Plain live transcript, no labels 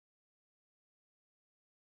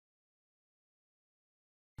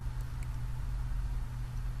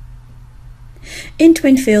In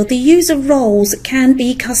Twinfield, the user roles can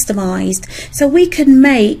be customized, so we can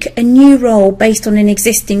make a new role based on an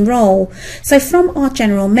existing role. So from our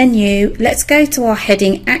general menu, let's go to our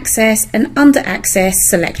heading Access, and under Access,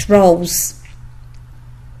 select Roles.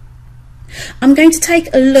 I'm going to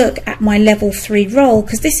take a look at my level 3 role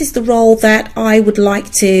because this is the role that I would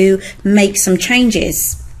like to make some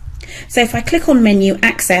changes. So if I click on Menu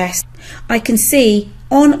Access, I can see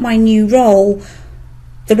on my new role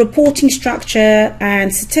the reporting structure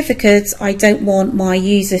and certificates I don't want my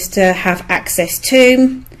users to have access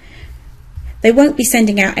to. They won't be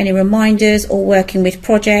sending out any reminders or working with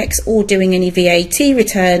projects or doing any VAT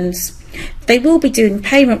returns. They will be doing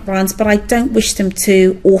payment runs, but I don't wish them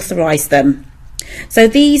to authorize them. So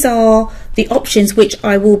these are the options which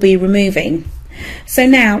I will be removing. So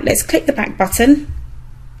now let's click the back button.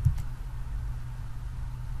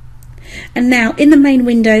 And now in the main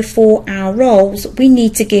window for our roles, we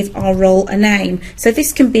need to give our role a name. So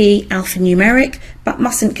this can be alphanumeric, but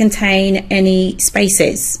mustn't contain any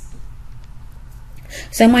spaces.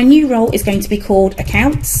 So my new role is going to be called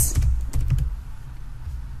Accounts.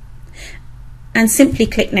 And simply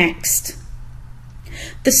click Next.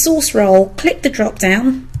 The source role, click the drop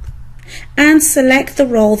down and select the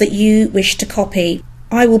role that you wish to copy.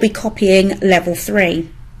 I will be copying level 3.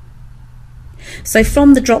 So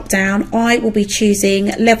from the drop down, I will be choosing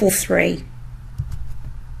level 3.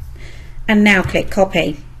 And now click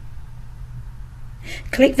Copy.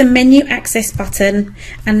 Click the Menu Access button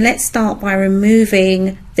and let's start by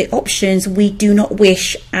removing the options we do not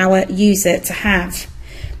wish our user to have.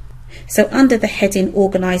 So under the heading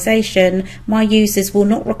Organisation, my users will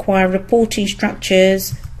not require reporting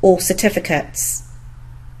structures or certificates.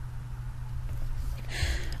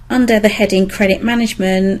 Under the heading Credit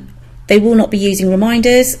Management, they will not be using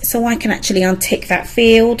reminders, so I can actually untick that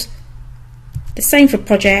field. The same for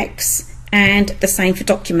projects and the same for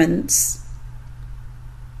documents.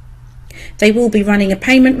 They will be running a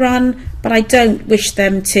payment run, but I don't wish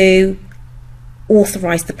them to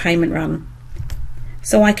authorize the payment run.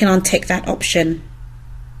 So I can untick that option.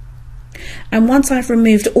 And once I've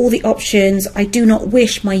removed all the options I do not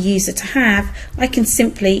wish my user to have, I can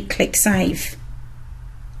simply click Save.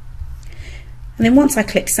 And then once I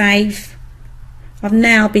click Save, I've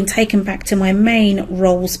now been taken back to my main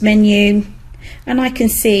roles menu, and I can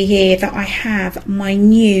see here that I have my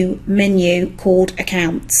new menu called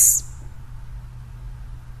Accounts.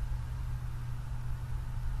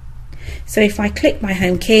 So if I click my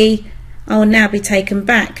home key, I will now be taken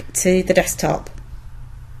back to the desktop.